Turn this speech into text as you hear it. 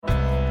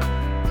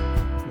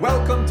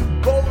Welcome to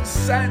Bo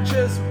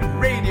Sanchez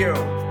Radio.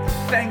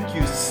 Thank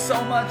you so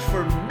much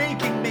for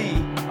making me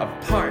a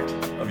part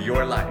of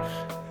your life.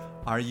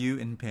 Are you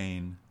in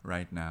pain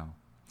right now?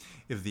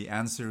 If the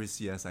answer is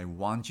yes, I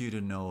want you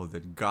to know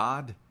that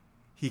God,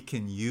 He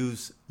can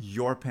use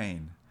your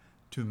pain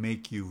to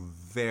make you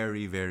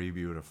very, very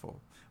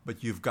beautiful.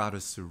 But you've got to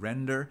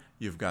surrender,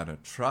 you've got to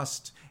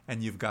trust,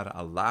 and you've got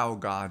to allow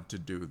God to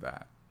do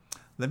that.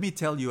 Let me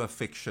tell you a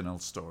fictional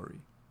story.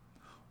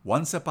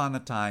 Once upon a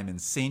time in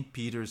St.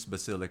 Peter's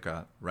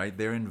Basilica, right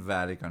there in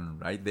Vatican,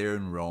 right there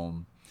in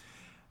Rome,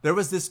 there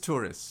was this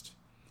tourist,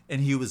 and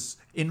he was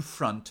in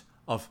front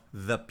of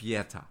the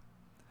Pietà,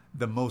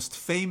 the most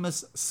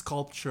famous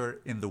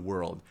sculpture in the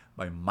world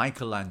by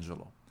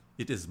Michelangelo.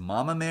 It is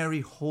Mama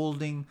Mary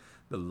holding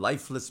the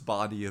lifeless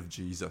body of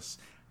Jesus,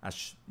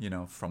 as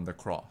from the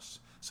cross.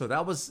 So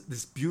that was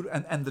this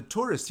beautiful, and the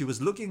tourist, he was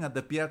looking at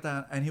the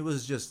Pietà, and he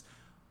was just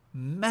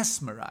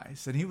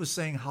mesmerized, and he was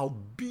saying how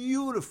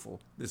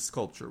beautiful this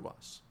sculpture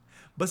was.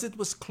 But it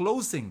was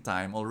closing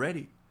time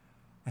already,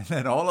 and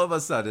then all of a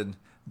sudden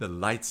the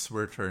lights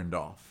were turned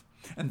off,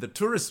 and the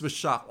tourist was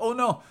shocked. Oh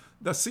no,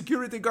 the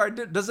security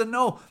guard doesn't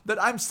know that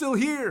I'm still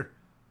here.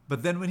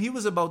 But then when he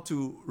was about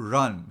to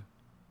run,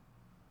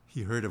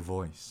 he heard a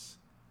voice,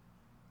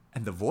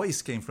 and the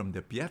voice came from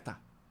the Pietà,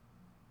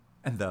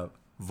 and the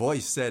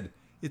voice said,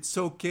 "It's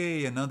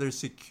okay, another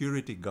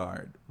security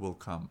guard will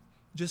come.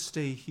 Just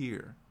stay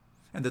here."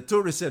 And the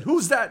tourist said,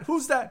 "Who's that?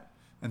 Who's that?"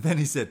 And then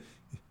he said,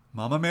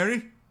 "Mama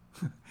Mary?"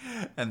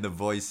 And the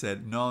voice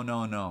said,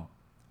 No.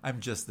 I'm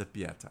just the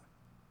Pietà.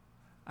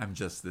 I'm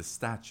just the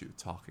statue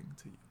talking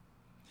to you."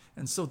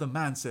 And so the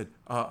man said,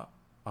 can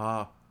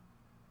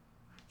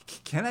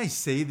I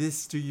say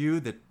this to you,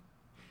 that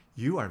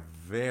you are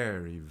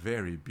very,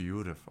 very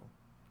beautiful?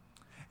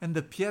 And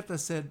the Pietà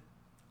said,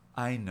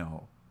 "I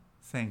know.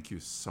 Thank you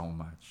so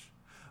much.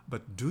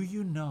 But do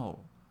you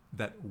know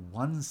that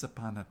once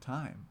upon a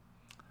time,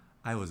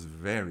 I was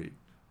very,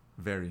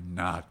 very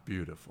not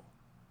beautiful.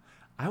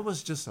 I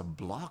was just a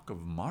block of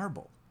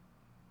marble,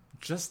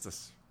 just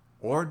this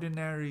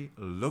ordinary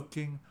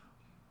looking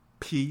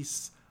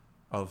piece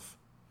of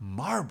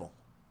marble.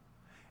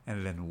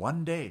 And then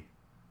one day,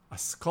 a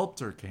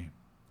sculptor came.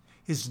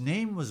 His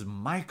name was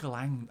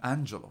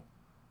Michelangelo.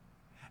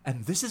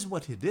 And this is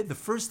what he did. The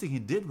first thing he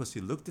did was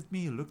he looked at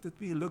me,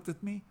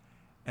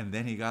 and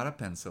then he got a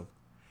pencil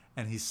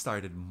and he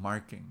started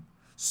marking.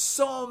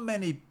 So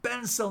many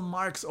pencil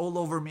marks all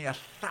over me,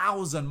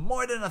 1,000,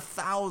 more than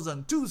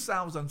 1,000,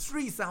 2,000,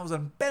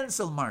 3,000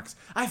 pencil marks.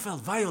 I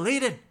felt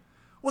violated.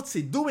 What's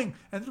he doing?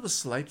 And it was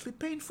slightly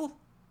painful.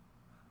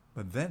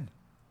 But then,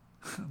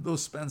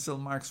 those pencil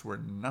marks were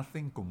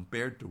nothing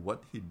compared to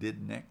what he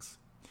did next.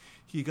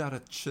 He got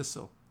a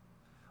chisel,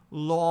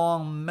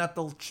 long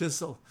metal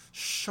chisel,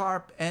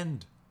 sharp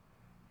end.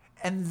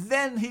 And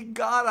then he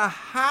got a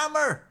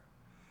hammer,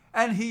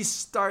 and he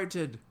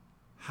started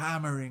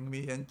hammering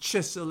me and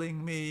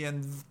chiseling me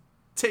and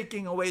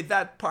taking away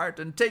that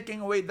part and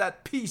taking away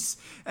that piece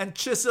and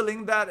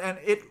chiseling that, and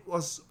it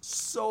was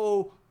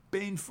so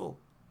painful.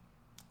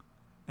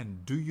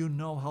 And do you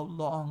know how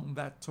long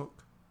that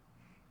took?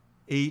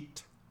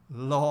 8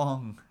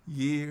 long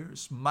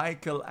years.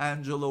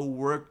 Michelangelo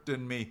worked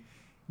in me,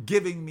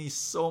 giving me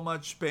so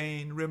much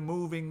pain,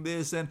 removing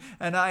this, and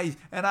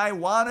I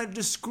wanted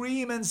to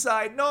scream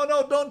inside, "No,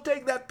 don't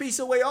take that piece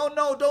away. Oh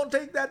no, don't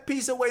take that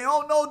piece away.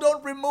 Oh no,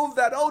 don't remove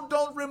that. Oh,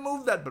 don't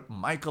remove that." But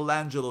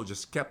Michelangelo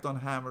just kept on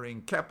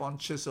hammering, kept on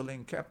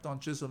chiseling.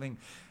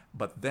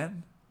 But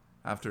then,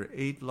 after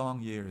 8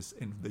 long years,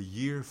 in the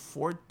year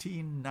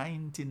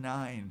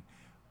 1499,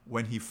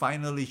 when he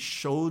finally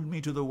showed me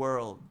to the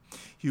world,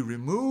 he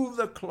removed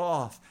the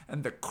cloth,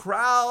 and the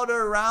crowd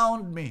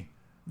around me,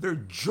 their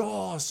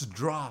jaws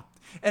dropped,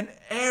 and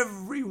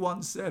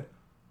everyone said,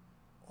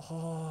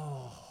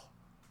 "Oh,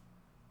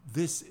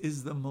 this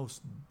is the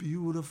most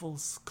beautiful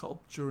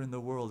sculpture in the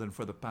world." And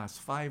for the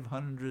past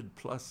 500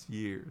 plus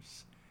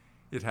years,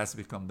 it has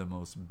become the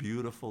most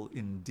beautiful,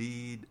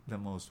 indeed, the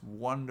most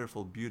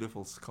wonderful,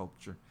 beautiful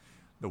sculpture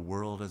the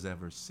world has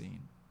ever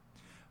seen.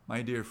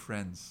 My dear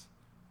friends,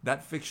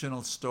 that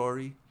fictional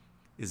story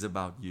is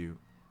about you,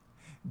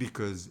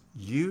 because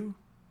you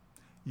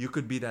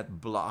could be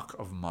that block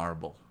of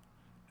marble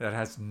that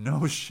has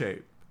no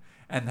shape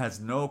and has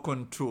no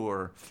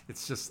contour.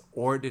 It's just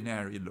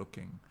ordinary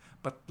looking.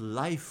 But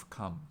life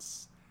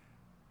comes.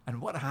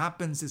 And what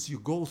happens is you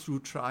go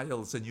through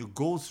trials, and you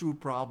go through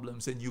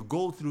problems, and you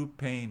go through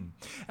pain.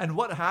 And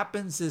what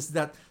happens is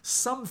that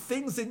some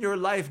things in your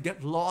life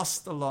get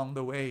lost along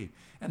the way.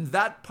 And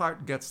that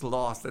part gets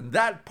lost, and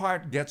that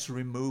part gets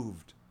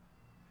removed.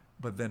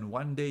 But then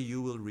one day you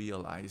will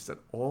realize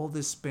that all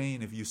this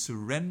pain, if you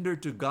surrender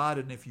to God,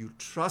 and if you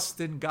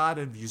trust in God,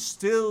 and if you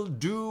still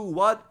do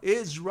what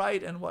is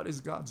right and what is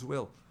God's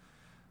will,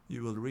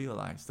 you will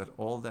realize that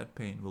all that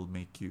pain will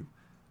make you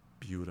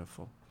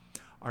beautiful.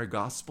 Our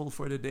gospel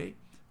for today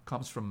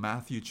comes from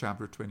Matthew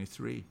chapter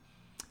 23.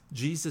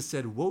 Jesus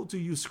said, "Woe to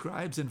you,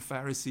 scribes and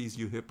Pharisees,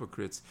 you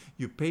hypocrites!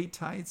 You pay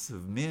tithes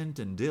of mint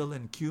and dill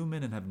and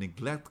cumin and have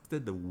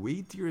neglected the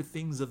weightier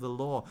things of the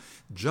law,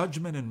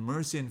 judgment and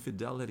mercy and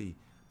fidelity.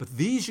 But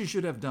these you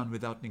should have done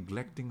without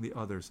neglecting the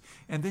others."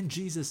 And then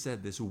Jesus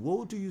said this,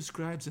 "Woe to you,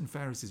 scribes and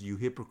Pharisees, you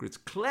hypocrites!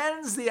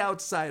 Cleanse the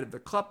outside of the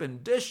cup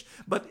and dish,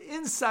 but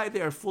inside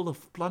they are full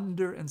of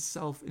plunder and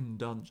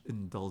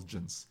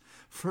self-indulgence.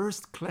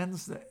 First,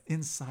 cleanse the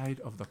inside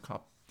of the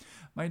cup."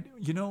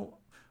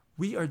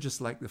 We are just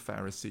like the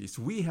Pharisees.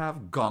 We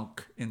have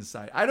gunk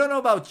inside. I don't know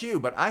about you,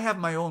 but I have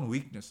my own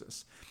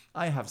weaknesses.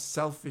 I have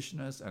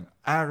selfishness and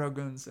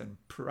arrogance and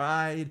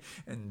pride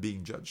and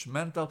being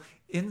judgmental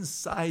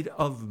inside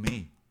of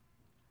me.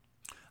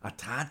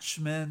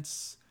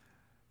 Attachments.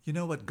 You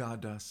know what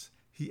God does?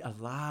 He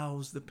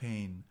allows the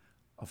pain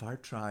of our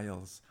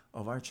trials,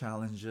 of our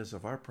challenges,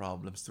 of our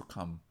problems to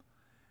come.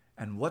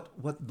 And what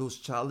those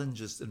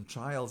challenges and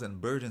trials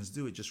and burdens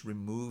do, it just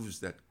removes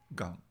that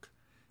gunk.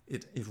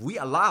 If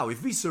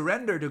we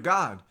surrender to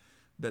God,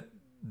 that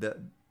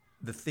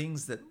the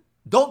things that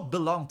don't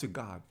belong to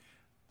God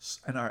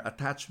and our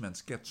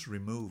attachments gets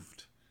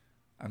removed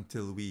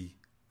until we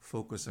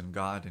focus on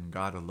God and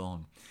God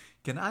alone.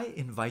 Can I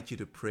invite you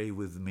to pray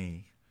with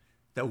me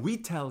that we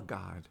tell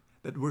God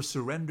that we're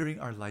surrendering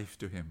our life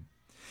to Him,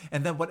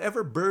 and that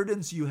whatever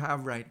burdens you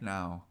have right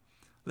now,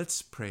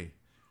 let's pray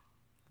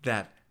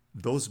that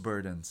those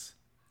burdens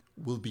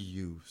will be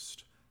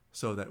used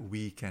so that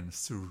we can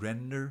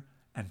surrender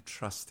and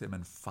trust Him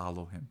and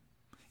follow Him.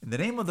 In the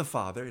name of the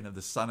Father, and of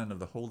the Son, and of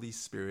the Holy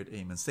Spirit,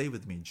 amen. Say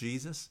with me,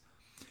 Jesus,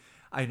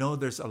 I know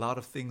there's a lot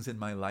of things in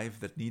my life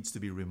that needs to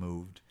be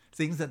removed,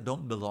 things that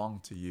don't belong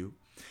to you.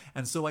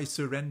 And so I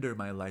surrender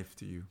my life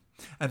to you.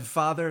 And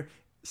Father,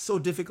 so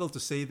difficult to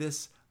say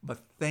this,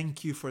 but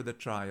thank you for the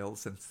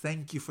trials, and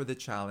thank you for the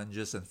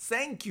challenges, and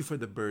thank you for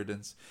the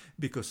burdens,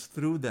 because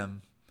through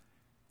them,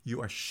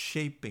 you are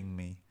shaping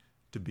me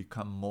to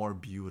become more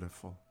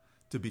beautiful,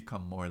 to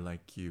become more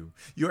like you.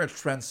 You are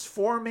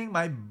transforming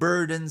my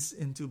burdens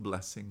into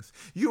blessings.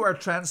 You are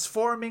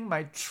transforming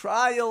my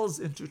trials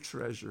into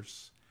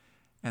treasures.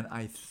 And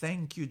I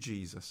thank you,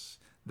 Jesus,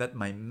 that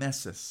my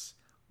messes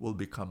will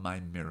become my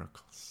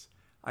miracles.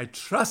 I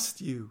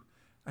trust you.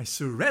 I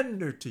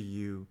surrender to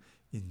you.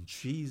 In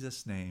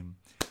Jesus' name,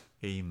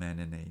 amen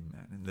and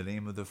amen. In the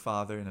name of the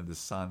Father, and of the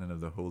Son, and of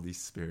the Holy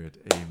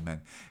Spirit,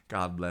 amen.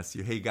 God bless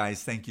you. Hey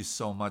guys, thank you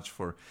so much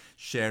for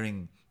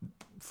sharing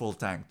Full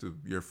Tank to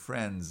your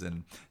friends,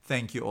 and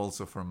thank you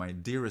also for my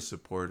dearest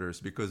supporters.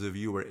 Because of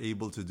you, we're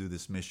able to do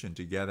this mission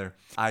together.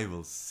 I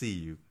will see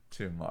you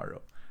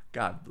tomorrow.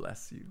 God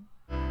bless you.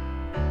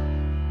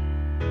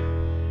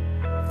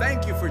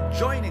 Thank you for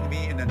joining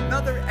me in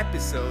another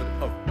episode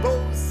of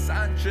Bo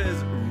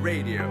Sanchez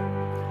Radio.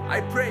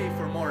 I pray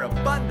for more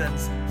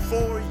abundance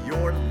for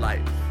your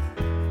life.